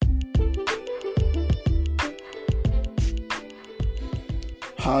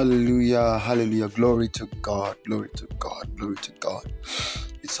Hallelujah, hallelujah. Glory to God, glory to God, glory to God.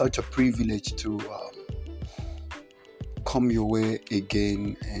 It's such a privilege to come your way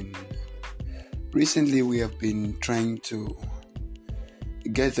again. And recently we have been trying to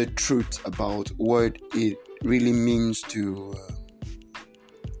get the truth about what it really means to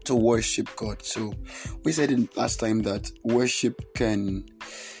worship God. So we said in last time that worship can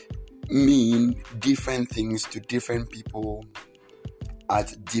mean different things to different people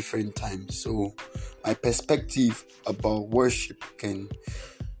at different times. So my perspective about worship can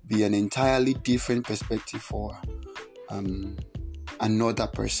be an entirely different perspective for another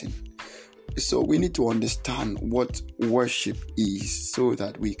person. So we need to understand what worship is so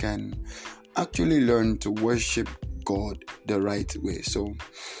that we can actually learn to worship God the right way. So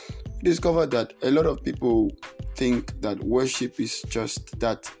we discovered that a lot of people think that worship is just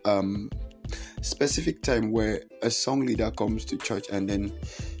that specific time where a song leader comes to church and then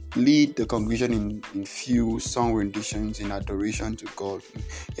lead the congregation in few song renditions in adoration to God.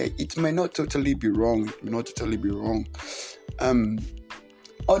 It may not totally be wrong.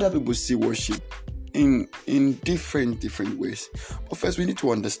 Other people see worship in different ways. But first, we need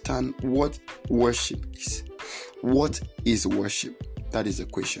to understand what worship is. What is worship? That is the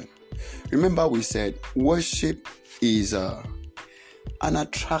question. Remember, we said worship is an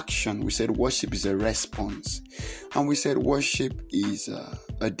attraction. We said worship is a response. And we said worship is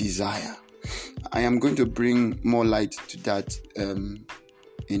a desire. I am going to bring more light to that in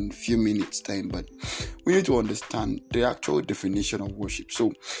a few minutes time, but we need to understand the actual definition of worship.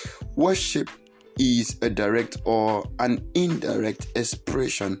 So worship is a direct or an indirect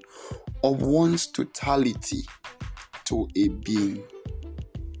expression of one's totality to a being.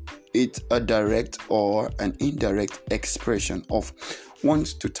 It's a direct or an indirect expression of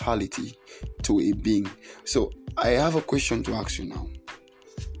one's totality to a being. So I have a question to ask you now.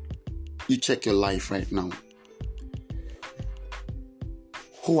 You check your life right now.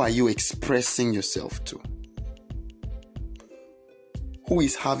 Who are you expressing yourself to? Who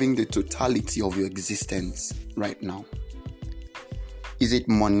is having the totality of your existence right now? Is it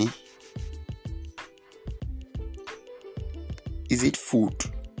money? Is it food?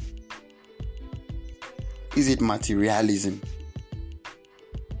 Is it materialism?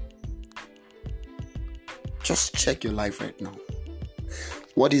 Just check your life right now.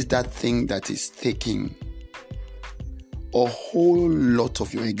 What is that thing that is taking a whole lot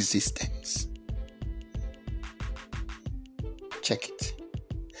of your existence? Check it.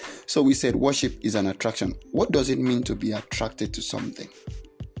 So we said worship is an attraction. What does it mean to be attracted to something?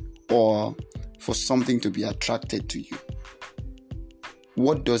 Or for something to be attracted to you?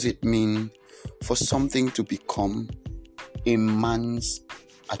 What does it mean for something to become a man's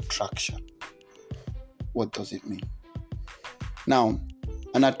attraction? What does it mean? Now,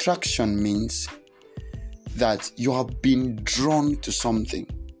 an attraction means that you have been drawn to something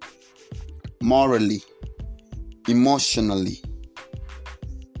morally, emotionally,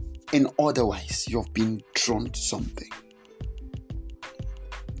 and otherwise you have been drawn to something.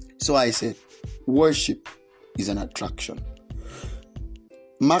 So I said, worship is an attraction.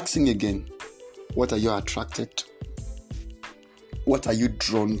 Maxing again, what are you attracted to? What are you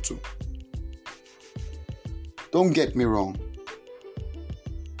drawn to? Don't get me wrong.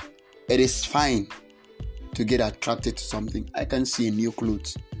 It is fine to get attracted to something. I can see a new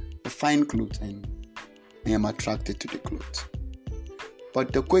clothes, a fine clothes, and I am attracted to the clothes.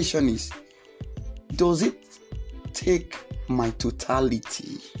 But the question is, does it take my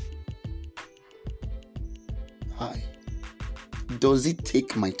totality? Does it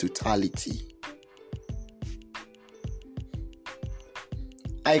take my totality?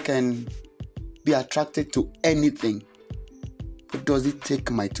 I can be attracted to anything, but does it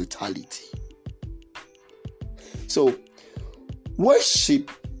take my totality? So, worship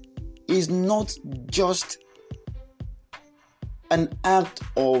is not just an act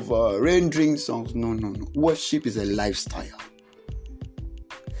of rendering songs. No. Worship is a lifestyle.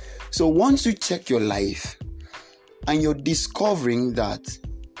 So once you check your life and you're discovering that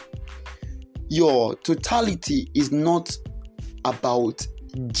your totality is not about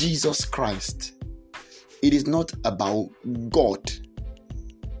Jesus Christ, it is not about God,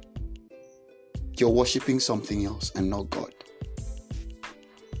 you're worshiping something else and not God.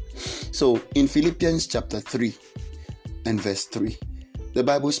 So in Philippians chapter 3 and verse 3, the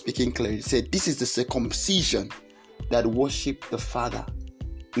Bible speaking clearly said, this is the circumcision that worship the Father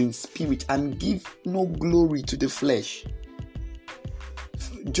in spirit and give no glory to the flesh.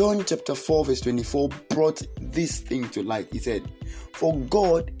 John chapter 4 verse 24 brought this thing to light. He said, for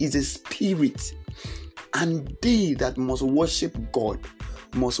God is a spirit, and they that must worship God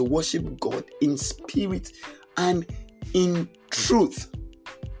must worship God in spirit and in truth.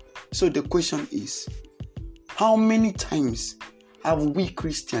 So the question is, how many times have we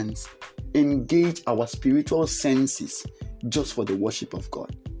Christians engaged our spiritual senses just for the worship of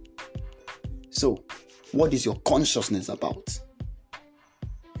God? So, what is your consciousness about?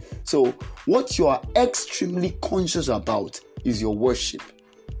 So, what you are extremely conscious about is your worship.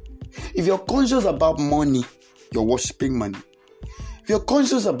 If you're conscious about money, you're worshiping money. If you're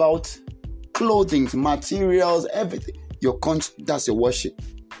conscious about clothing, materials, everything, that's your worship.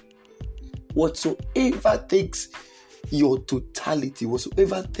 Whatsoever takes your totality,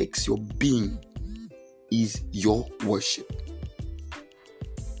 whatsoever takes your being, is your worship.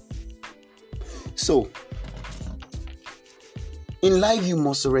 So, in life, you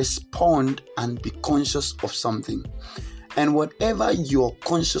must respond and be conscious of something. And whatever your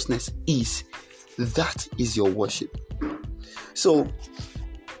consciousness is, that is your worship. So,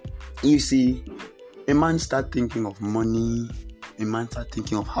 you see, a man start thinking of money, a man start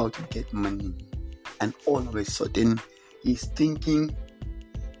thinking of how to get money, and all of a sudden, he's thinking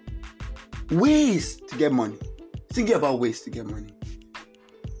ways to get money. Thinking about ways to get money.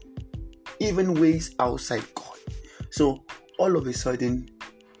 Even ways outside God. So, all of a sudden,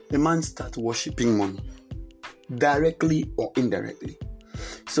 the man starts worshiping money, directly or indirectly.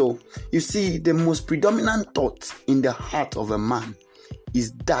 So, you see, the most predominant thought in the heart of a man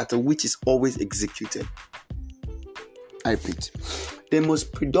is that which is always executed. I repeat, the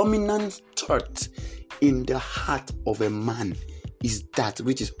most predominant thought in the heart of a man is that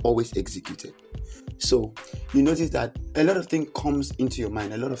which is always executed. So, you notice that a lot of things comes into your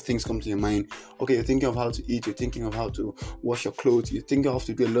mind. A lot of things come to your mind. Okay, you're thinking of how to eat. You're thinking of how to wash your clothes. You're thinking of how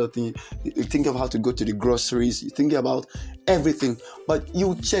to do a lot of things. You're thinking of how to go to the groceries. You're thinking about everything. But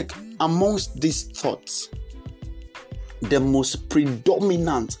you check amongst these thoughts, the most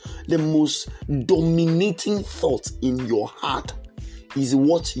predominant, the most dominating thought in your heart is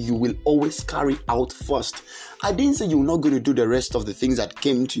what you will always carry out first. I didn't say you're not going to do the rest of the things that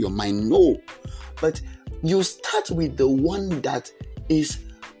came to your mind. No. But you start with the one that is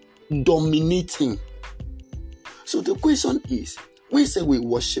dominating. So the question is, we say we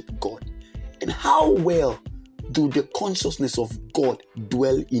worship God, and how well do the consciousness of God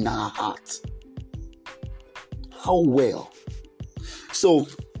dwell in our hearts? How well? So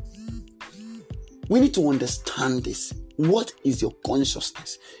we need to understand this. What is your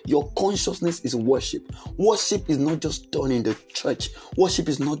consciousness? Your consciousness is worship. Worship is not just done in the church. Worship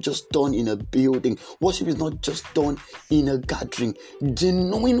is not just done in a building. Worship is not just done in a gathering.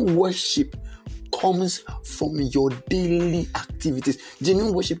 Genuine worship comes from your daily activities.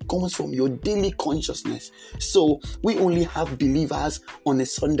 Genuine worship comes from your daily consciousness. So we only have believers on a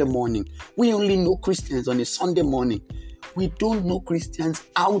Sunday morning. We only know Christians on a Sunday morning. We don't know Christians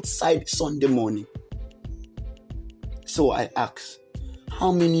outside Sunday morning. So I ask,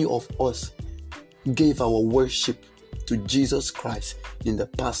 how many of us gave our worship to Jesus Christ in the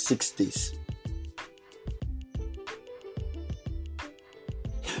past 6 days?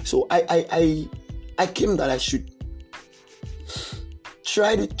 So I came that I should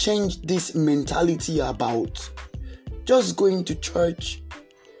try to change this mentality about just going to church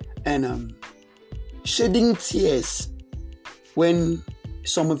and shedding tears when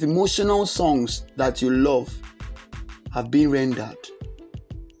some of emotional songs that you love have been rendered.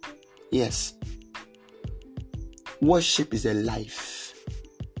 Yes. Worship is a life.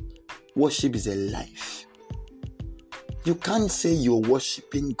 Worship is a life. You can't say you're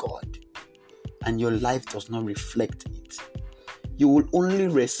worshiping God and your life does not reflect it. You will only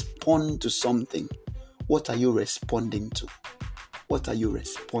respond to something. What are you responding to? What are you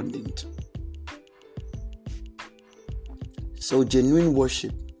responding to? So genuine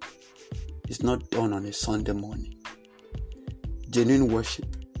worship is not done on a Sunday morning. Genuine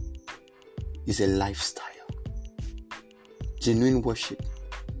worship is a lifestyle. Genuine worship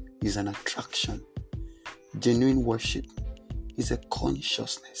is an attraction. Genuine worship is a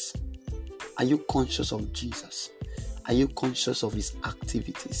consciousness. Are you conscious of Jesus? Are you conscious of his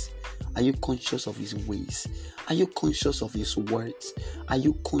activities? Are you conscious of his ways? Are you conscious of his words? Are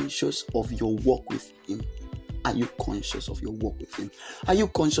you conscious of your walk with him? Are you conscious of your walk with him? Are you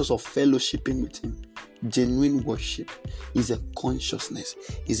conscious of fellowshipping with him? Genuine worship is a consciousness,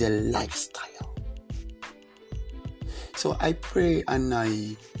 is a lifestyle. So I pray and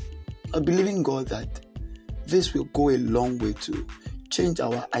I believe in God that this will go a long way to change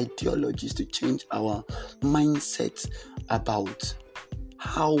our ideologies, to change our mindset about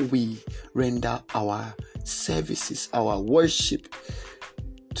how we render our services, our worship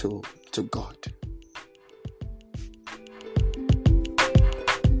to God.